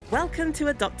Welcome to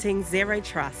Adopting Zero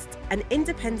Trust, an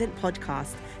independent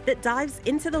podcast that dives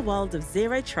into the world of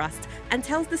zero trust and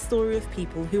tells the story of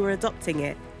people who are adopting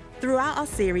it. Throughout our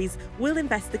series, we'll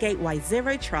investigate why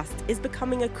zero trust is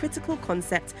becoming a critical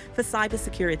concept for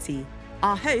cybersecurity.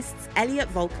 Our hosts, Elliot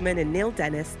Volkman and Neal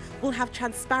Dennis, will have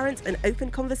transparent and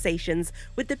open conversations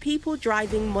with the people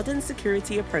driving modern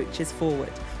security approaches forward,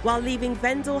 while leaving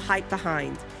vendor hype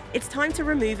behind. It's time to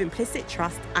remove implicit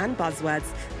trust and buzzwords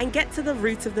and get to the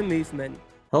root of the movement.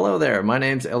 Hello there, my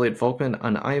name's Elliot Volkman,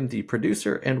 and I am the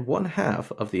producer and one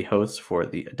half of the hosts for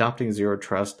the Adopting Zero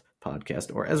Trust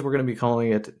podcast, or as we're going to be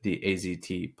calling it, the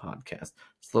AZT podcast.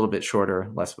 It's a little bit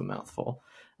shorter, less of a mouthful.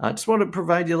 I just want to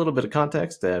provide you a little bit of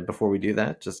context before we do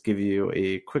that. Just give you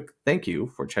a quick thank you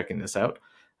for checking this out.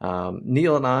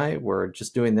 Neal and I were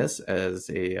just doing this as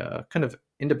a kind of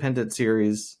independent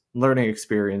series, learning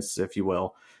experience, if you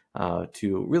will,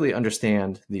 to really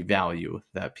understand the value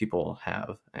that people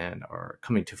have and are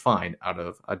coming to find out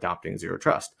of adopting zero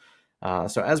trust.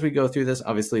 So as we go through this,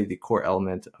 obviously the core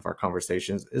element of our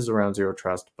conversations is around zero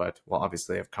trust, but we'll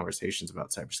obviously have conversations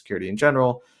about cybersecurity in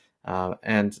general.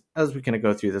 And as we kind of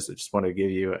go through this, I just want to give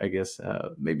you, I guess,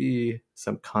 maybe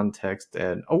some context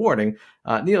and a warning.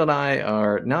 Neal and I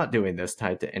are not doing this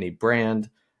tied to any brand.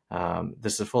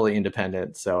 This is fully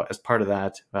independent. So as part of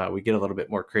that, we get a little bit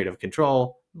more creative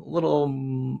control, a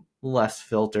little less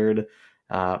filtered.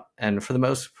 And for the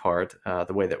most part,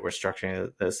 the way that we're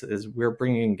structuring this is we're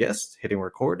bringing in guests, hitting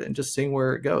record, and just seeing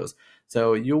where it goes.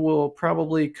 So you will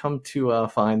probably come to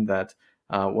find that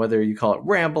whether you call it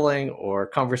rambling or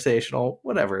conversational,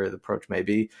 whatever the approach may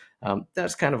be,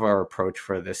 that's kind of our approach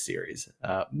for this series.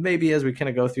 Maybe as we kind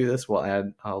of go through this, we'll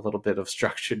add a little bit of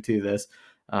structure to this.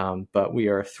 But we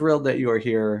are thrilled that you are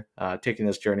here taking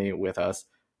this journey with us.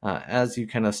 As you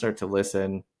kind of start to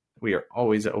listen, we are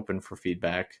always open for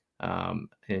feedback. And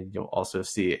you'll also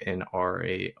see in our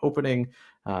opening,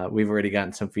 we've already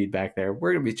gotten some feedback there.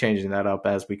 We're going to be changing that up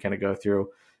as we kind of go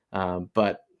through.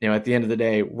 But at the end of the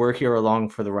day, we're here along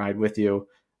for the ride with you,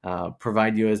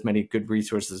 provide you as many good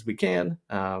resources as we can,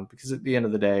 because at the end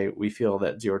of the day, we feel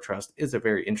that zero trust is a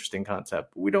very interesting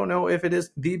concept. We don't know if it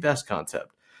is the best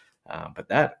concept. But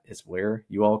that is where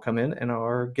you all come in and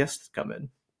our guests come in.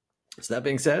 So that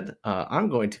being said, I'm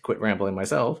going to quit rambling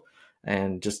myself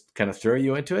and just kind of throw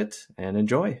you into it and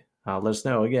enjoy. Let us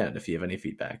know again if you have any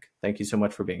feedback. Thank you so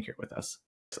much for being here with us.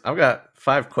 I've got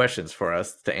 5 questions for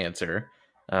us to answer.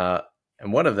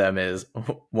 And one of them is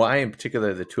why in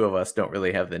particular the two of us don't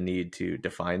really have the need to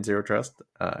define zero trust.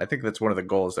 I think that's one of the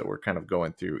goals that we're kind of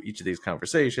going through each of these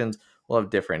conversations. We'll have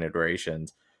different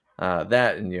iterations.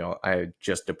 That and I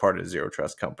just departed a zero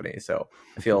trust company, so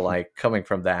I feel like coming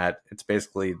from that, it's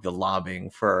basically the lobbying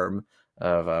firm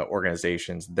of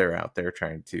organizations. They're out there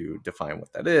trying to define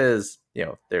what that is.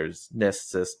 There's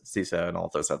NIST, CISA, and all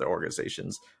those other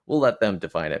organizations. We'll let them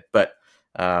define it, but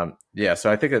so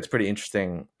I think that's pretty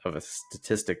interesting of a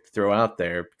statistic to throw out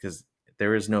there because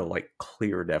there is no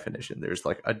clear definition. There's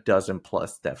a dozen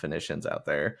plus definitions out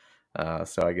there.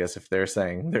 So I guess if they're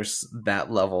saying there's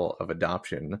that level of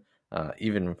adoption,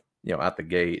 even out the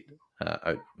gate,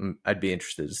 I'd be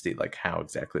interested to see how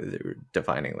exactly they're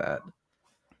defining that.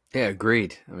 Yeah,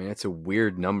 agreed. I mean, that's a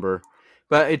weird number,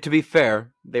 but to be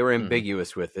fair, they were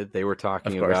ambiguous with it. They were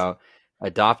talking about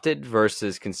adopted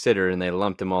versus considered, and they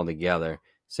lumped them all together.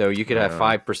 So you could have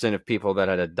 5% of people that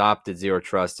had adopted zero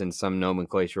trust in some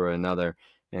nomenclature or another,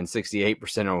 and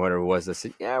 68% or whatever it was that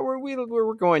said, yeah,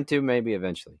 we're going to maybe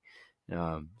eventually.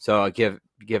 So I'll give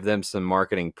them some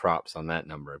marketing props on that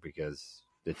number because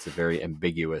it's a very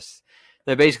ambiguous.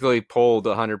 They basically polled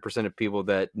 100% of people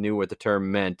that knew what the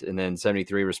term meant, and then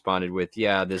 73 responded with,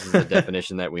 yeah, this is a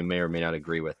definition that we may or may not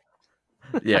agree with.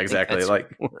 Yeah, exactly.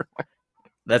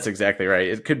 That's exactly right.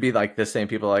 It could be the same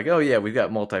people oh yeah, we've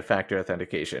got multi-factor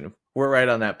authentication. We're right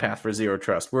on that path for zero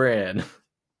trust. We're in.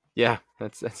 Yeah,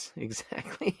 that's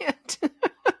exactly it.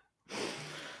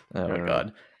 Oh my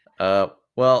God.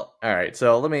 Well, all right.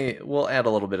 So we'll add a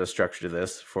little bit of structure to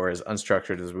this for as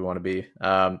unstructured as we want to be.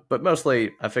 But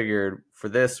mostly I figured for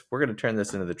this, we're going to turn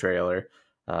this into the trailer.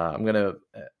 I'm going to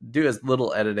do as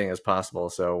little editing as possible.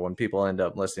 So when people end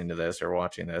up listening to this or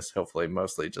watching this, hopefully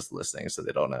mostly just listening so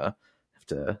they don't have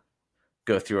to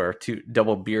go through our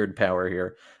double beard power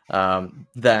here,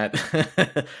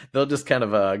 that they'll just kind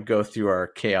of go through our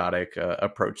chaotic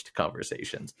approach to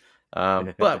conversations.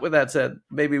 But with that said,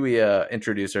 maybe we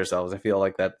introduce ourselves. I feel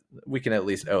like that we can at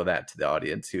least owe that to the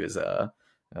audience who is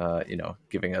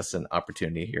giving us an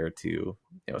opportunity here to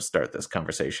start this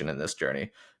conversation and this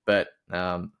journey. But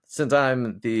since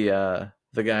I'm the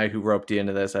guy who roped you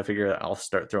into this, I figure I'll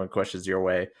start throwing questions your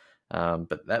way.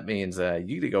 But that means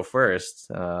you get to go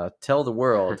first. Tell the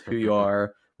world who you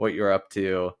are, what you're up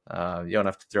to. You don't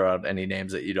have to throw out any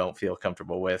names that you don't feel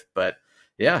comfortable with. But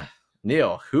yeah,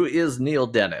 Neal, who is Neal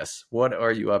Dennis? What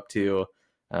are you up to?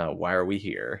 Why are we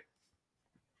here?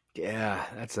 Yeah,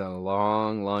 that's a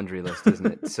long laundry list,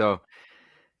 isn't it? So,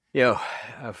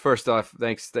 first off,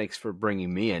 thanks for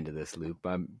bringing me into this loop.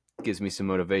 Gives me some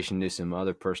motivation to do some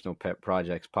other personal pet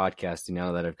projects, podcasting,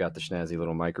 now that I've got the snazzy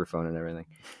little microphone and everything.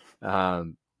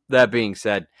 That being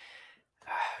said,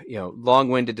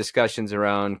 long-winded discussions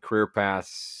around career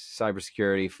paths,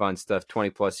 cybersecurity, fun stuff, 20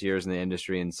 plus years in the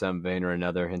industry in some vein or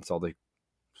another, hence all the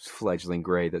fledgling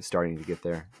gray that's starting to get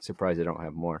there. Surprised I don't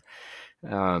have more.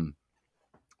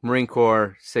 Marine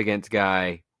Corps, SIGINT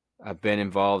guy. I've been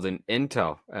involved in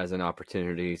Intel as an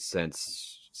opportunity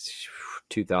since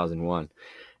 2001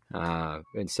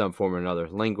 in some form or another.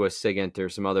 Linguist, SIGINT,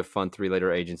 there's some other fun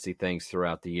 3-letter agency things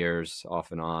throughout the years,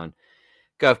 off and on.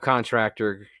 Gov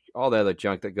contractor, all the other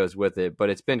junk that goes with it. But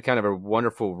it's been kind of a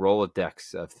wonderful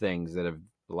Rolodex of things that have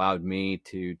allowed me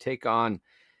to take on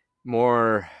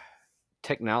more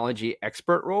technology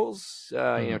expert roles,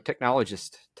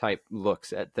 technologist type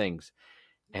looks at things.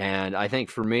 And I think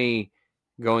for me,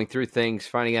 going through things,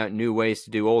 finding out new ways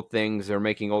to do old things or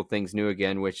making old things new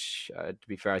again, which to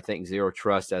be fair, I think Zero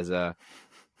Trust as a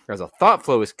thought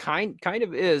flow is kind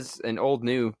of is an old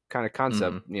new kind of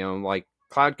concept, like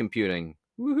cloud computing.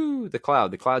 Woohoo, the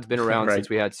cloud. The cloud's been around Right. since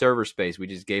we had server space. We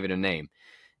just gave it a name.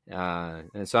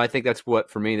 And so I think that's what,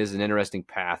 for me, this is an interesting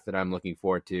path that I'm looking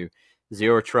forward to.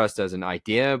 Zero Trust as an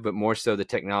idea, but more so the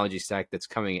technology stack that's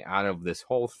coming out of this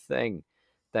whole thing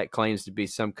that claims to be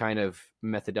some kind of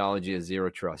methodology of Zero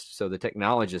Trust. So the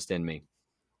technologist in me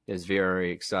is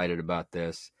very excited about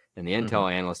this. And the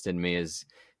Intel analyst in me is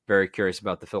very curious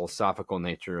about the philosophical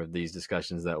nature of these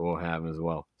discussions that we'll have as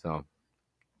well. So,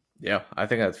 yeah, I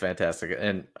think that's fantastic.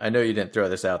 And I know you didn't throw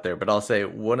this out there, but I'll say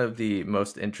one of the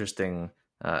most interesting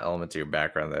elements of your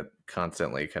background that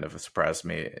constantly kind of surprised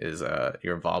me is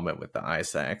your involvement with the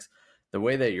ISACs. The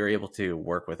way that you're able to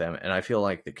work with them, and I feel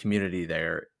like the community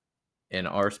there in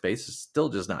our space is still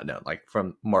just not known. Like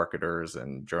from marketers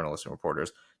and journalists and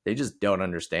reporters, they just don't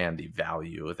understand the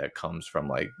value that comes from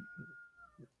like,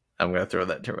 I'm going to throw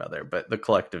that term out there, but the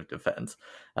collective defense.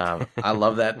 I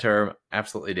love that term,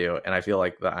 absolutely do, and I feel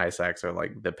like the ISACs are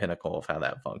like the pinnacle of how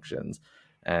that functions.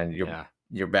 And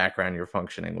your background, your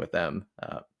functioning with them,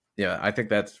 I think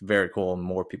that's very cool.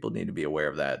 More people need to be aware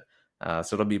of that.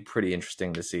 So it'll be pretty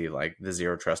interesting to see like the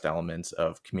zero trust elements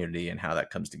of community and how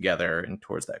that comes together and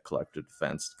towards that collective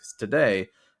defense. Because today,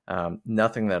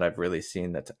 nothing that I've really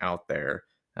seen that's out there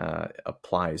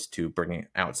applies to bringing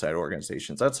outside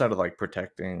organizations outside of like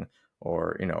protecting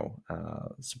or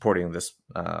supporting this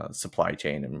supply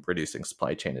chain and reducing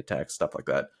supply chain attacks, stuff like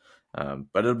that.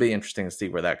 But it'll be interesting to see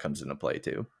where that comes into play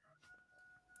too.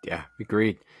 Yeah,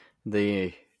 agreed.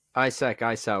 The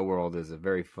ISAC world is a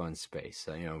very fun space.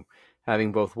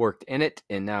 Having both worked in it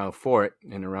and now for it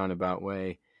in a roundabout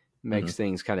way makes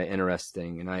things kind of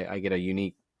interesting. And I get a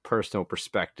unique personal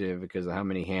perspective because of how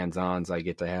many hands-ons I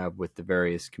get to have with the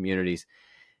various communities.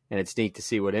 And it's neat to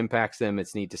see what impacts them.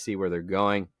 It's neat to see where they're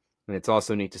going. And it's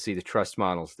also neat to see the trust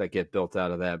models that get built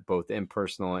out of that, both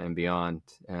impersonal and beyond.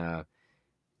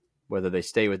 Whether they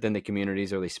stay within the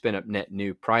communities or they spin up net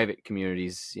new private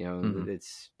communities,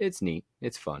 it's neat.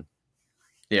 It's fun.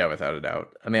 Yeah, without a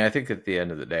doubt. I mean, I think at the end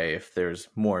of the day, if there's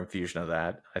more infusion of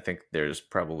that, I think there's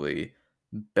probably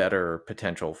better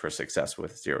potential for success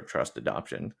with zero trust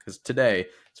adoption. Because today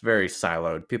it's very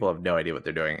siloed. People have no idea what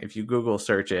they're doing. If you Google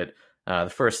search it, the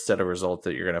first set of results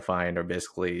that you're going to find are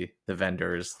basically the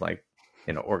vendors, like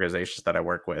organizations that I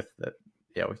work with that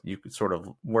you could sort of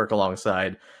work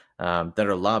alongside that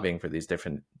are lobbying for these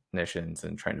different missions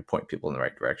and trying to point people in the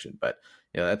right direction. But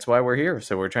that's why we're here.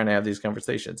 So we're trying to have these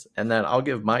conversations. And then I'll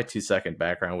give my 2-second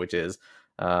background, which is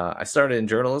I started in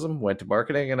journalism, went to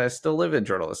marketing, and I still live in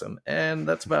journalism. And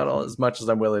that's about all as much as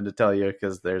I'm willing to tell you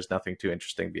because there's nothing too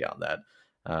interesting beyond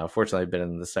that. Fortunately, I've been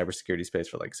in the cybersecurity space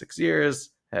for like 6 years,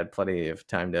 had plenty of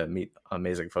time to meet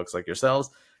amazing folks like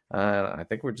yourselves. I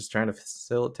think we're just trying to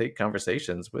facilitate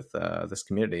conversations with this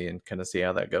community and kind of see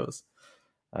how that goes.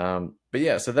 But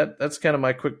yeah, so that's kind of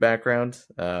my quick background.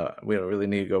 We don't really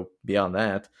need to go beyond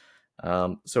that.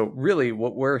 So really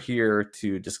what we're here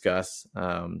to discuss,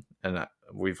 and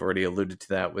we've already alluded to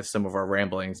that with some of our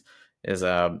ramblings, is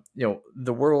the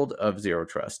world of zero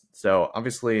trust. So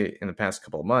obviously in the past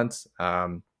couple of months,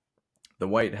 the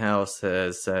White House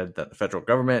has said that the federal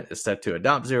government is set to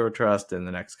adopt zero trust in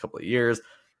the next couple of years.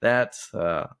 That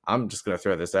I'm just going to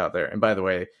throw this out there. And by the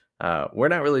way, We're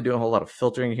not really doing a whole lot of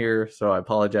filtering here, so I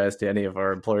apologize to any of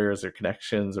our employers or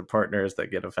connections or partners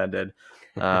that get offended.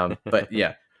 But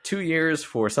yeah, 2 years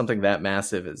for something that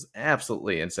massive is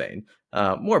absolutely insane.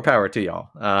 More power to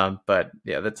y'all. But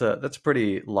yeah, that's a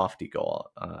pretty lofty goal,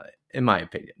 in my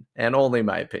opinion, and only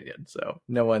my opinion. So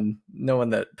no one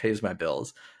that pays my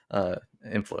bills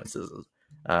influences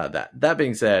that. That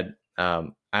being said,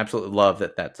 I absolutely love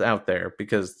that that's out there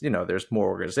because there's more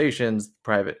organizations,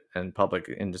 private and public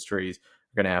industries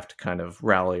are going to have to kind of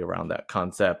rally around that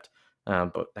concept,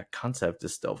 but that concept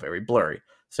is still very blurry.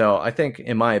 So I think,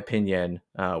 in my opinion,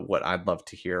 what I'd love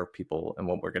to hear people and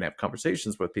what we're going to have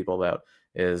conversations with people about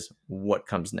is what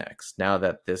comes next. Now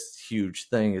that this huge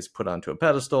thing is put onto a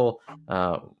pedestal,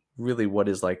 really what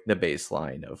is like the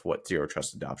baseline of what zero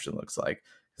trust adoption looks like?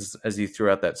 As you threw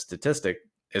out that statistic,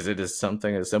 is it as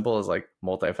something as simple as like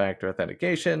multi-factor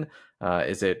authentication?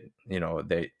 Is it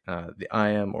the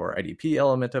IAM or IDP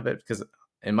element of it? Because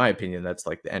in my opinion, that's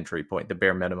like the entry point. The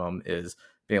bare minimum is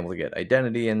being able to get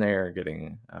identity in there,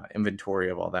 getting inventory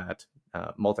of all that.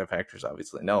 Multi-factor is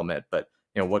obviously an element, but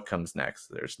what comes next?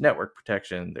 There's network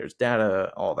protection, there's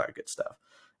data, all that good stuff.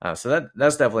 So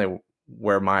that's definitely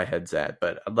where my head's at.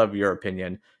 But I'd love your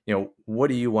opinion. What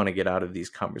do you want to get out of these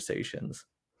conversations?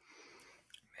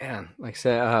 Man, like I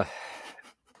said,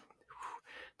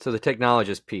 so the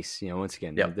technologist piece, once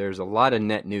again, Yep. There's a lot of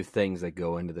net new things that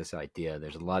go into this idea.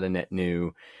 There's a lot of net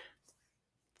new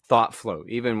thought flow.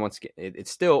 Even once again, it's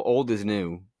still old as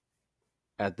new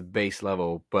at the base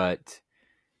level, but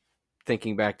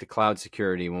thinking back to cloud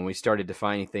security, when we started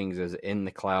defining things as in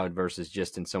the cloud versus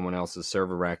just in someone else's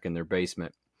server rack in their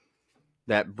basement,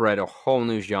 that bred a whole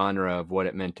new genre of what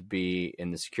it meant to be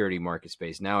in the security market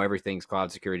space. Now everything's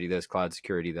cloud security this, cloud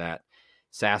security that.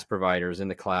 SaaS providers in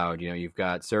the cloud, you've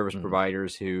got service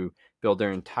providers who build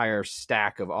their entire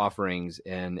stack of offerings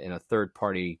in a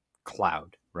third-party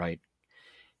cloud, right?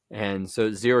 And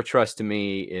so zero trust to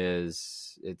me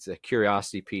it's a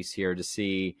curiosity piece here to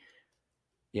see,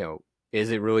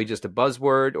 is it really just a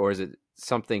buzzword, or is it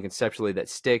something conceptually that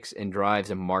sticks and drives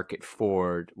a market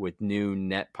forward with new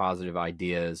net positive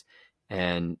ideas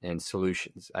and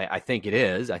solutions? I think it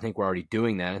is. I think we're already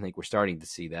doing that. I think we're starting to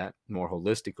see that more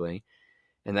holistically.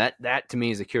 And that to me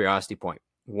is a curiosity point.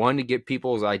 One, to get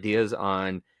people's ideas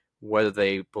on whether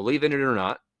they believe in it or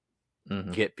not,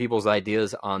 get people's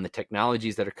ideas on the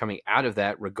technologies that are coming out of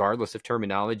that, regardless of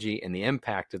terminology and the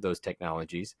impact of those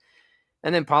technologies.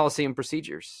 And then policy and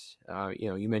procedures.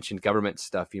 You mentioned government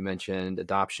stuff. You mentioned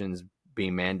adoptions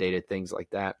being mandated, things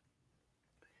like that.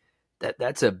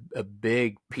 That's a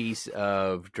big piece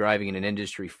of driving an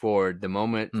industry forward. The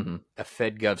moment a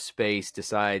FedGov space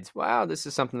decides, wow, this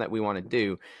is something that we want to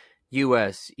do,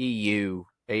 US, EU,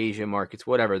 Asia markets,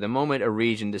 whatever, the moment a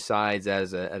region decides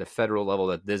at a federal level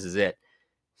that this is it,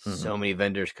 so many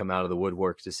vendors come out of the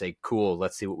woodworks to say, cool,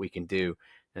 let's see what we can do.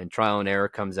 And trial and error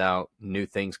comes out, new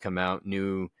things come out,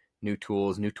 new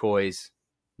tools, new toys,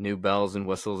 new bells and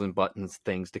whistles and buttons,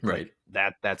 things to click.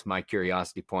 Right. That's my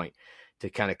curiosity point, to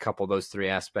kind of couple those three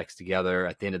aspects together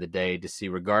at the end of the day to see,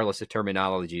 regardless of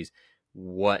terminologies,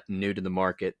 what new to the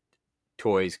market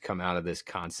toys come out of this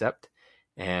concept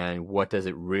and what does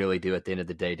it really do at the end of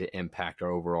the day to impact our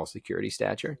overall security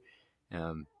stature.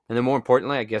 And then more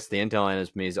importantly, I guess the intel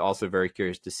analyst me is also very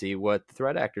curious to see what the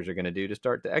threat actors are going to do to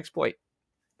start to exploit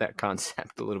that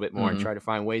concept a little bit more and try to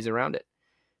find ways around it.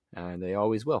 And they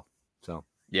always will. So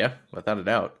yeah, without a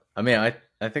doubt. I mean,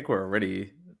 I think we're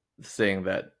already seeing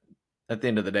that at the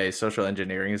end of the day, social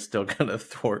engineering is still going to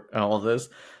thwart all of this.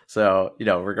 So,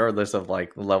 regardless of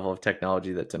like the level of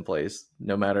technology that's in place,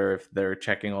 no matter if they're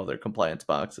checking all their compliance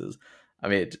boxes, I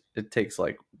mean, it takes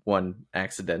like one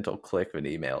accidental click of an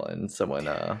email and someone,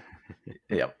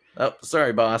 yep. Oh,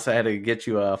 sorry, boss. I had to get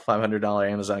you a $500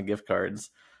 Amazon gift cards.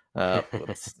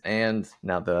 Whoops. And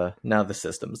now the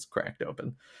system's cracked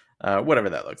open.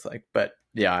 Whatever that looks like. But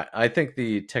yeah, I think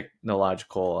the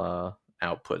technological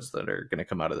outputs that are going to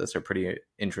come out of this are pretty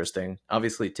interesting.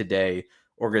 Obviously, today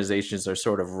organizations are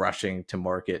sort of rushing to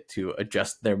market to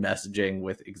adjust their messaging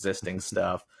with existing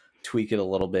stuff, tweak it a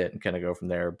little bit, and kind of go from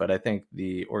there. But I think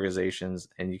the organizations,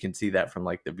 and you can see that from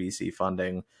like the VC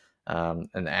funding and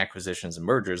the acquisitions and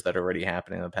mergers that are already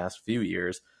happening in the past few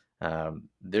years.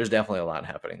 There's definitely a lot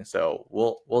happening. So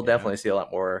we'll definitely see a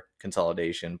lot more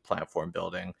consolidation, platform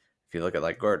building. If you look at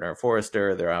like Gartner and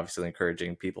Forrester, they're obviously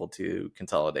encouraging people to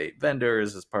consolidate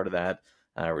vendors as part of that,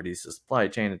 reduce the supply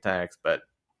chain attacks. But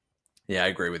yeah, I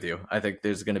agree with you. I think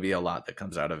there's going to be a lot that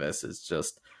comes out of this. It's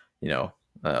just, we got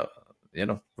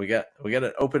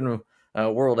an open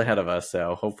world ahead of us.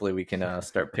 So hopefully we can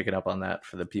start picking up on that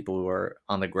for the people who are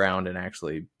on the ground and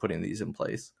actually putting these in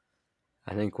place.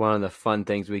 I think one of the fun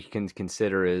things we can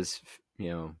consider is,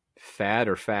 fad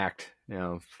or fact,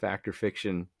 fact or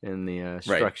fiction in the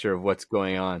structure of what's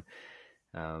going on.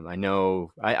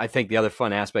 I think the other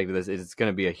fun aspect of this is it's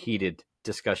going to be a heated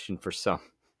discussion for some.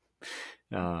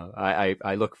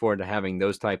 I look forward to having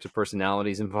those types of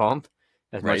personalities involved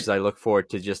as much as I look forward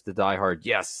to just the diehard,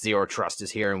 yes, zero trust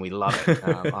is here and we love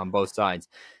it on both sides.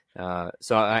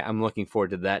 So I'm looking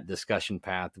forward to that discussion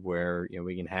path where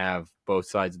we can have both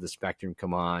sides of the spectrum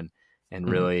come on and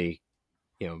really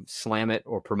slam it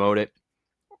or promote it,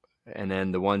 and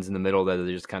then the ones in the middle that are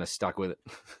just kind of stuck with it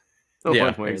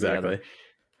one way or the other.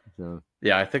 So.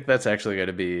 Yeah, I think that's actually going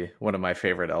to be one of my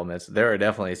favorite elements. There are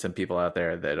definitely some people out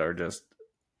there that are just,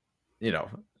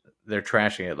 they're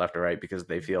trashing it left or right because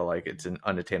they feel like it's an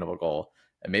unattainable goal.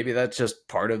 And maybe that's just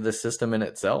part of the system in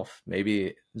itself.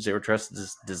 Maybe zero trust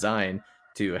is designed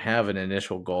to have an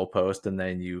initial goalpost and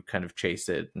then you kind of chase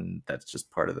it, and that's just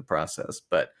part of the process.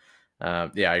 But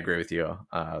yeah, I agree with you.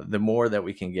 The more that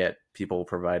we can get people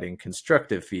providing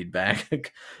constructive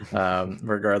feedback,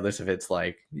 regardless if it's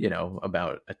like,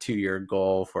 about a 2-year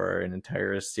goal for an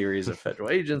entire series of federal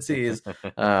agencies,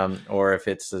 or if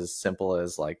it's as simple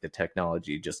as like the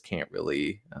technology just can't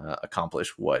really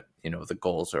accomplish what, the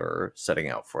goals are setting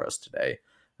out for us today.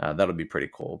 That'll be pretty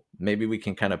cool. Maybe we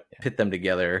can kind of pit them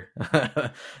together,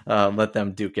 let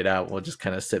them duke it out. We'll just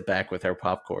kind of sit back with our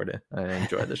popcorn and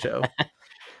enjoy the show.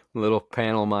 Little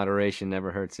panel moderation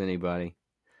never hurts anybody.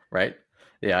 Right?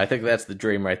 Yeah, I think that's the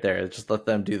dream right there. Just let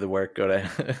them do the work, go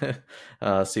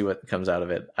to see what comes out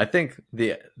of it. I think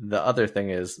the other thing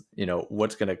is,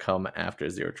 what's going to come after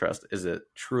zero trust? Is it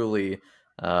truly,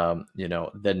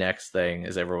 the next thing?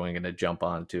 Is everyone going to jump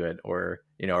onto it? Or,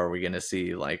 are we going to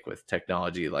see, like with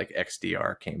technology like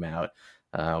XDR came out,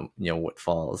 what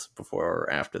falls before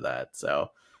or after that? So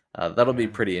that'll be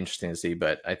pretty interesting to see.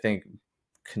 But I think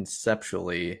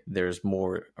conceptually there's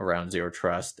more around zero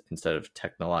trust instead of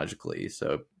technologically,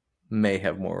 so it may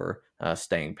have more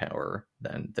staying power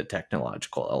than the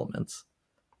technological elements.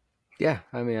 Yeah,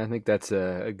 I mean, I think that's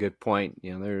a good point.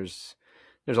 There's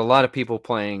a lot of people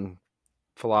playing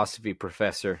philosophy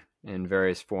professor in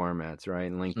various formats, right?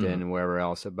 And LinkedIn and wherever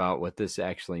else about what this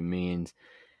actually means.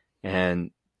 And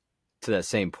to that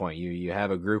same point, you have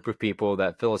a group of people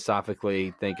that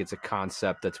philosophically think it's a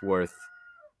concept that's worth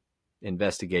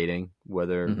investigating,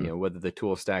 whether whether the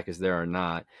tool stack is there or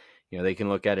not. They can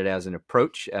look at it as an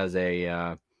approach, as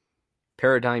a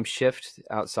paradigm shift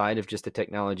outside of just a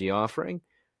technology offering.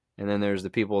 And then there's the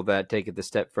people that take it the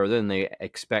step further and they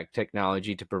expect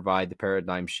technology to provide the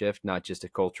paradigm shift, not just a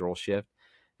cultural shift.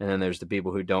 And then there's the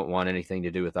people who don't want anything to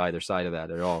do with either side of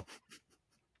that at all.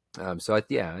 So I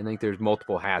think there's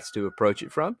multiple hats to approach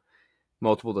it from,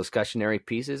 multiple discussionary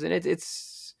pieces, and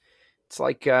it's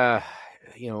like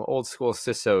old school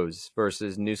CISOs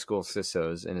versus new school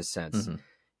CISOs in a sense.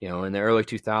 In the early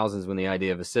 2000s, when the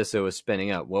idea of a CISO was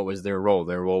spinning up, what was their role?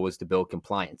 Their role was to build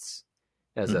compliance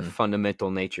as a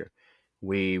fundamental nature.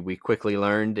 We quickly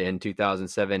learned in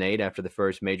 2007-8, after the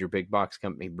first major big box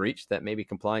company breached, that maybe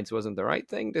compliance wasn't the right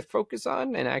thing to focus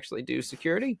on and actually do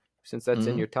security, since that's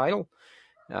in your title.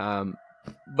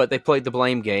 But they played the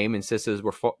blame game, and CISOs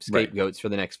were scapegoats for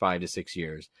the next 5 to 6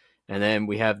 years. And then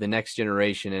we have the next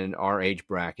generation in our age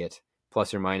bracket,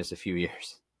 plus or minus a few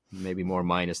years, maybe more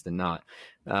minus than not,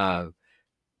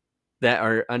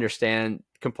 that understand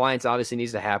compliance obviously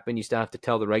needs to happen. You still have to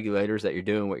tell the regulators that you're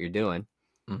doing what you're doing.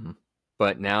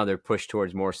 But now they're pushed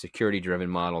towards more security-driven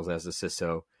models as a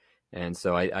CISO. And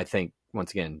so I think,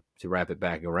 once again, to wrap it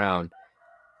back around,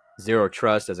 zero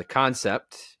trust as a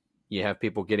concept, you have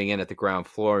people getting in at the ground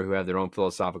floor who have their own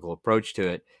philosophical approach to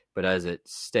it. But as it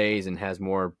stays and has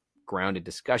more grounded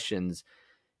discussions,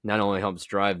 not only helps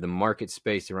drive the market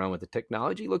space around what the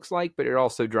technology looks like, but it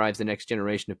also drives the next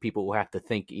generation of people who have to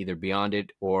think either beyond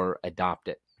it or adopt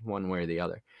it one way or the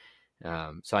other.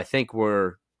 So I think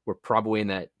we're probably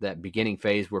in that beginning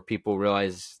phase where people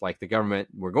realize, like the government,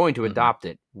 we're going to adopt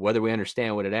it, whether we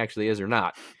understand what it actually is or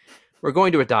not. We're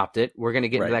going to adopt it. We're going to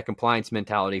get into that compliance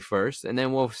mentality first, and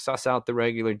then we'll suss out the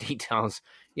regular details,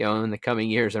 in the coming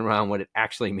years around what it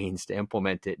actually means to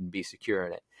implement it and be secure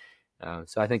in it.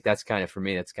 So I think that's kind of, for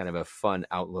me, that's kind of a fun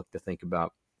outlook to think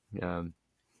about.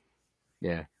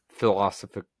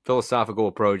 Philosophical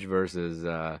approach versus,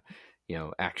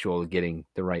 actual getting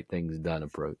the right things done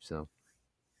approach. So.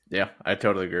 Yeah, I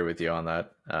totally agree with you on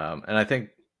that. And I think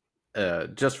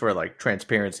just for like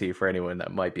transparency for anyone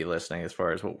that might be listening, as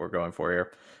far as what we're going for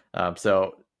here.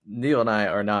 So Neal and I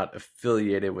are not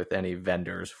affiliated with any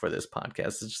vendors for this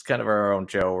podcast. It's just kind of our own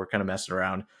show. We're kind of messing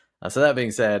around. So that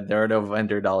being said, there are no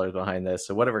vendor dollars behind this.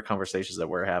 So whatever conversations that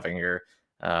we're having here,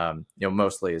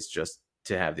 mostly it's just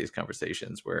to have these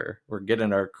conversations. We're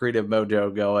getting our creative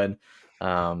mojo going,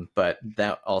 but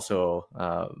that also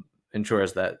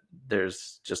ensures that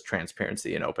there's just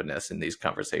transparency and openness in these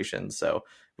conversations, so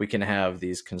we can have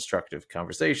these constructive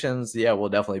conversations. Yeah, we'll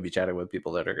definitely be chatting with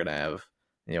people that are going to have,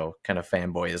 kind of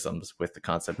fanboyisms with the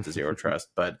concept of zero trust,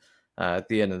 but at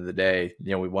the end of the day,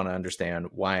 we want to understand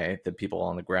why the people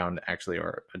on the ground actually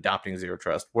are adopting zero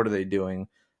trust. What are they doing?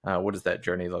 What does that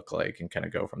journey look like, and kind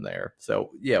of go from there.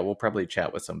 So yeah, we'll probably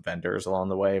chat with some vendors along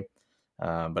the way.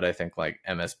 But I think like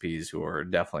MSPs who are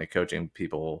definitely coaching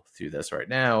people through this right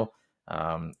now,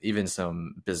 even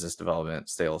some business development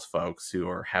sales folks who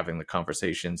are having the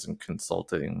conversations and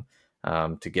consulting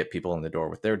to get people in the door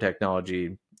with their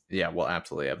technology. Yeah, we'll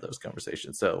absolutely have those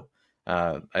conversations. So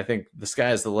I think the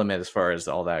sky is the limit as far as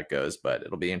all that goes, but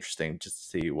it'll be interesting just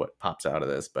to see what pops out of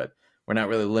this. But we're not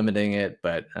really limiting it.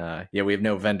 But yeah, we have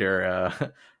no vendor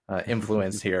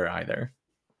influence here either.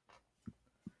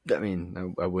 I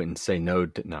mean, I wouldn't say no.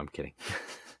 No, I'm kidding.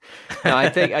 No, I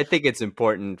think it's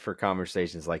important for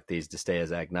conversations like these to stay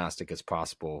as agnostic as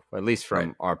possible, at least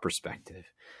from our perspective.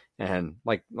 And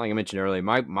like I mentioned earlier,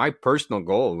 my personal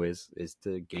goal is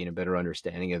to gain a better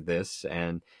understanding of this.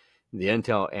 And the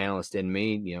Intel analyst in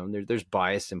me, there's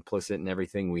bias implicit in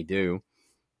everything we do.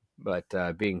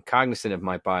 But being cognizant of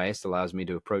my bias allows me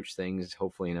to approach things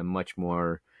hopefully in a much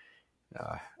more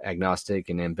agnostic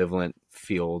and ambivalent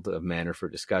field of manner for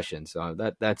discussion. So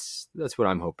that's what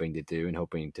I'm hoping to do and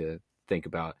hoping to think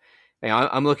about.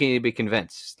 I'm looking to be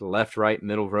convinced. Left, right,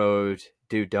 middle road,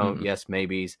 do, don't, yes,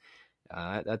 maybes.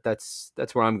 That's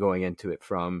where I'm going into it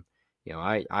from.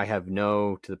 I have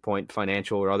no, to the point,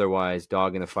 financial or otherwise,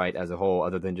 dog in the fight as a whole,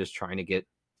 other than just trying to get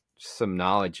some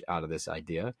knowledge out of this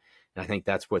idea. And I think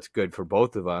that's what's good for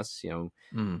both of us.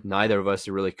 Neither of us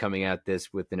are really coming at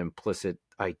this with an implicit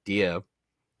idea,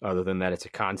 other than that it's a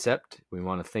concept. We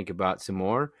want to think about some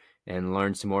more and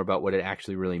learn some more about what it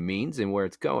actually really means and where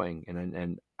it's going.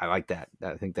 And I like that.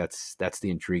 I think that's the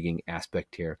intriguing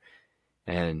aspect here.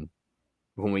 And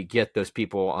when we get those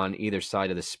people on either side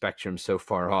of the spectrum so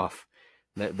far off,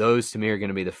 those to me are going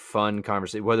to be the fun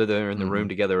conversation, whether they're in the room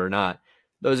together or not.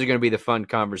 Those are going to be the fun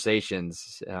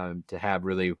conversations to have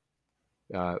really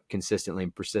consistently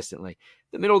and persistently.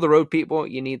 The middle of the road people,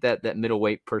 you need that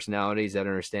middleweight personalities that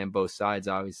understand both sides,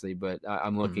 obviously, but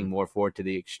I'm looking more forward to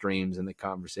the extremes and the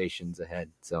conversations ahead.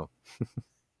 So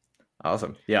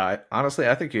awesome. Yeah, honestly,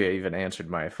 I think you even answered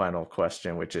my final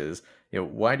question, which is,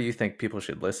 why do you think people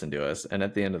should listen to us? And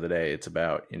at the end of the day, it's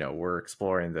about, we're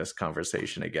exploring this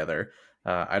conversation together.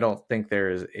 I don't think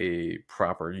there is a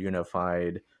proper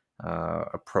unified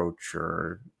approach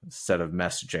or set of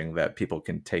messaging that people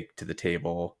can take to the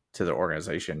table, to the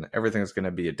organization. Everything's going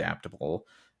to be adaptable.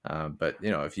 But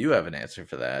if you have an answer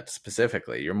for that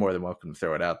specifically, you're more than welcome to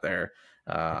throw it out there.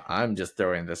 I'm just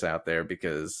throwing this out there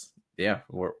because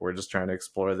we're just trying to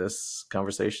explore this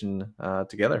conversation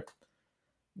together.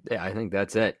 Yeah, I think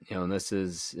that's it. This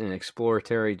is an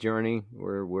exploratory journey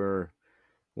where we're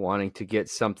wanting to get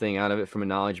something out of it from a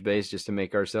knowledge base just to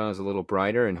make ourselves a little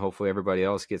brighter, and hopefully everybody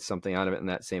else gets something out of it in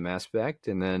that same aspect.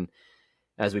 And then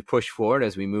as we push forward,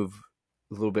 as we move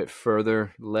a little bit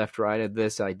further left, right of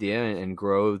this idea and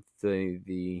grow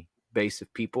the base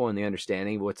of people and the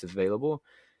understanding of what's available,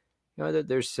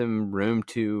 there's some room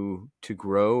to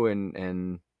grow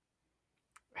and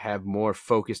have more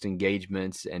focused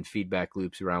engagements and feedback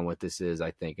loops around what this is,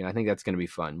 I think. And I think that's going to be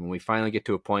fun when we finally get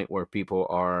to a point where people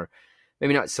are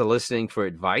maybe not soliciting for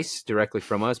advice directly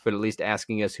from us, but at least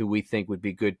asking us who we think would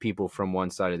be good people from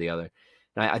one side or the other.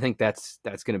 And I think that's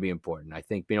going to be important. I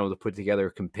think being able to put together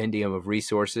a compendium of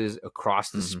resources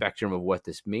across the spectrum of what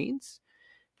this means,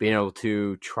 being able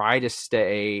to try to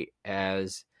stay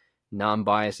as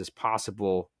non-biased as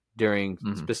possible during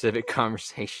specific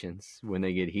conversations when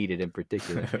they get heated in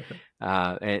particular,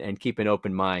 and keep an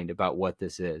open mind about what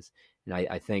this is. And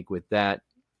I think with that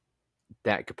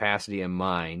capacity in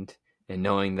mind, and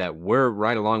knowing that we're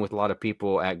right along with a lot of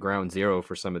people at ground zero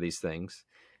for some of these things,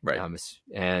 right?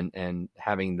 And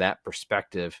having that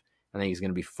perspective, I think is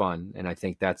going to be fun, and I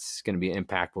think that's going to be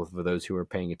impactful for those who are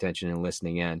paying attention and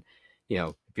listening in.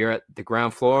 If you're at the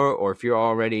ground floor, or if you're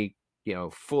already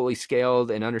fully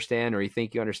scaled and understand, or you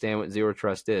think you understand what zero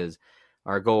trust is,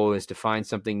 our goal is to find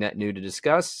something net new to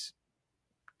discuss,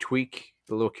 tweak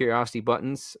the little curiosity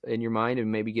buttons in your mind, and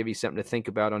maybe give you something to think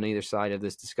about on either side of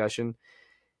this discussion.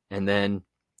 And then,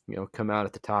 come out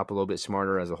at the top a little bit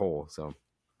smarter as a whole. So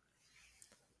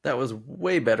that was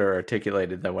way better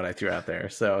articulated than what I threw out there.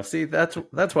 So see, that's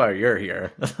why you're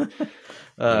here.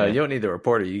 You don't need the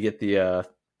reporter. You get the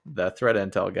threat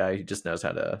intel guy who just knows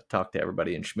how to talk to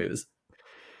everybody and schmooze.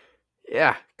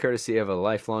 Yeah, courtesy of a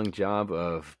lifelong job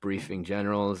of briefing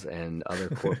generals and other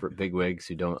corporate bigwigs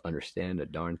who don't understand a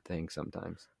darn thing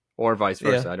sometimes. Or vice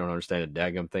versa. Yeah. I don't understand a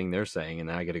daggum thing they're saying, and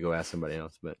then I got to go ask somebody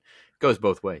else. But it goes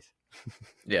both ways.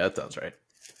 Yeah, that sounds right.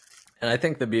 And I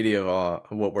think the beauty of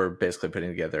what we're basically putting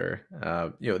together,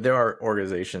 there are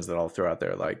organizations that I'll throw out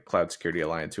there like Cloud Security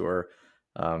Alliance who are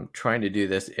trying to do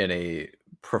this in a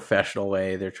professional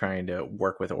way. They're trying to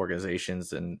work with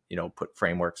organizations and put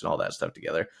frameworks and all that stuff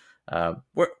together.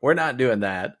 We're not doing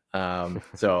that.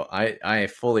 So I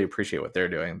fully appreciate what they're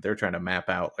doing. They're trying to map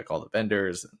out like all the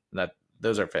vendors.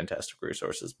 Those are fantastic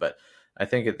resources. But I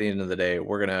think at the end of the day,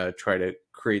 we're gonna try to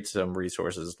create some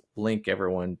resources, link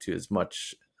everyone to as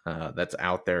much that's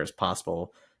out there as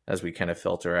possible as we kind of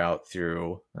filter out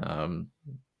through,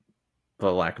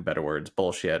 for lack of better words,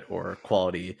 bullshit or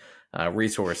quality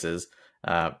resources,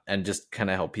 and just kind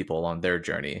of help people along their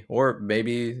journey. Or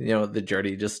maybe, the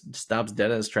journey just stops dead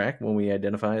in its track when we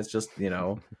identify it's just,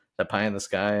 the pie in the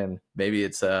sky and maybe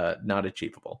it's not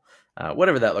achievable.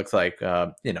 Whatever that looks like,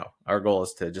 our goal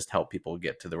is to just help people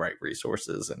get to the right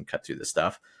resources and cut through the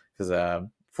stuff. Because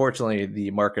fortunately, the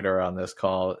marketer on this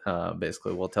call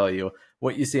basically will tell you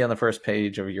what you see on the first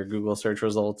page of your Google search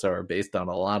results are based on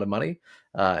a lot of money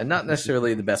and not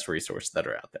necessarily the best resources that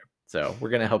are out there. So we're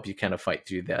going to help you kind of fight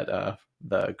through that,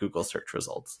 the Google search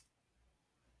results.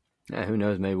 Yeah, who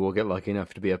knows? Maybe we'll get lucky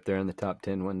enough to be up there in the top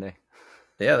 10 one day.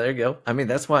 Yeah, there you go. I mean,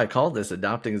 that's why I called this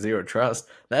Adopting Zero Trust.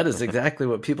 That is exactly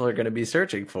what people are going to be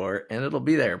searching for, and it'll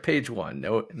be there, page 1,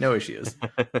 no issues.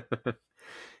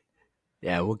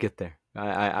 Yeah, we'll get there.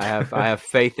 I have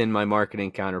faith in my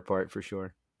marketing counterpart for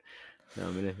sure. No,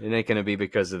 I mean, it ain't going to be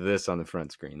because of this on the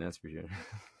front screen, that's for sure.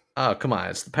 Oh, come on.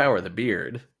 It's the power of the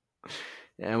beard.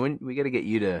 Yeah, we got to get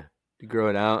you to grow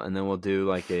it out, and then we'll do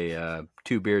like a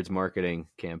Two Beards marketing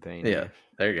campaign. Yeah,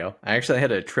 there you go. I actually had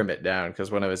to trim it down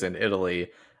because when I was in Italy,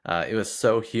 it was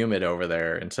so humid over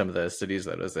there in some of the cities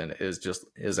that I was in.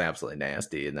 Is absolutely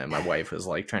nasty. And then my wife was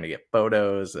like trying to get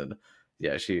photos, and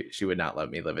yeah, she would not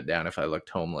let me live it down if I looked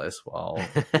homeless while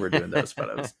we're doing those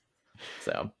photos.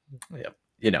 So,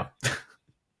 yeah,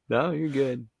 No, you're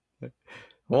good.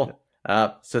 Well,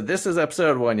 so this is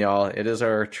episode 1, y'all. It is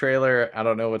our trailer. I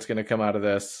don't know what's going to come out of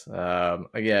this.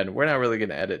 Again, we're not really going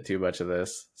to edit too much of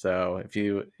this. So if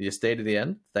you stay to the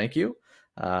end, thank you.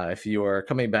 If you are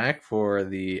coming back for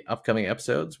the upcoming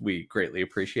episodes, we greatly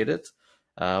appreciate it.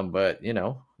 But,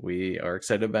 we are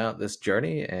excited about this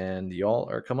journey and y'all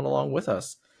are coming along with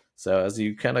us. So as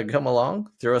you kind of come along,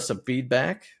 throw us some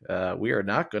feedback. We are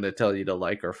not going to tell you to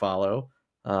like or follow.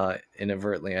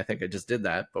 Inadvertently, I think I just did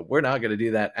that, but we're not going to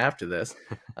do that after this.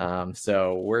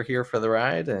 So we're here for the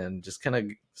ride and just kind of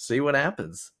see what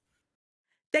happens.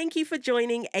 Thank you for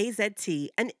joining AZT,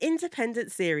 an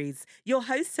independent series. Your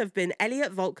hosts have been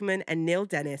Elliot Volkman and Neal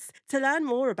Dennis. To learn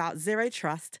more about Zero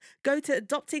Trust, go to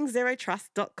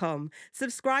adoptingzerotrust.com,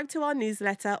 subscribe to our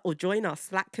newsletter, or join our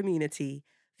Slack community.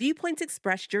 Viewpoints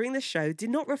expressed during the show do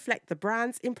not reflect the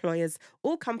brands, employers,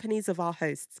 or companies of our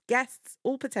hosts, guests,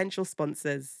 or potential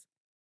sponsors.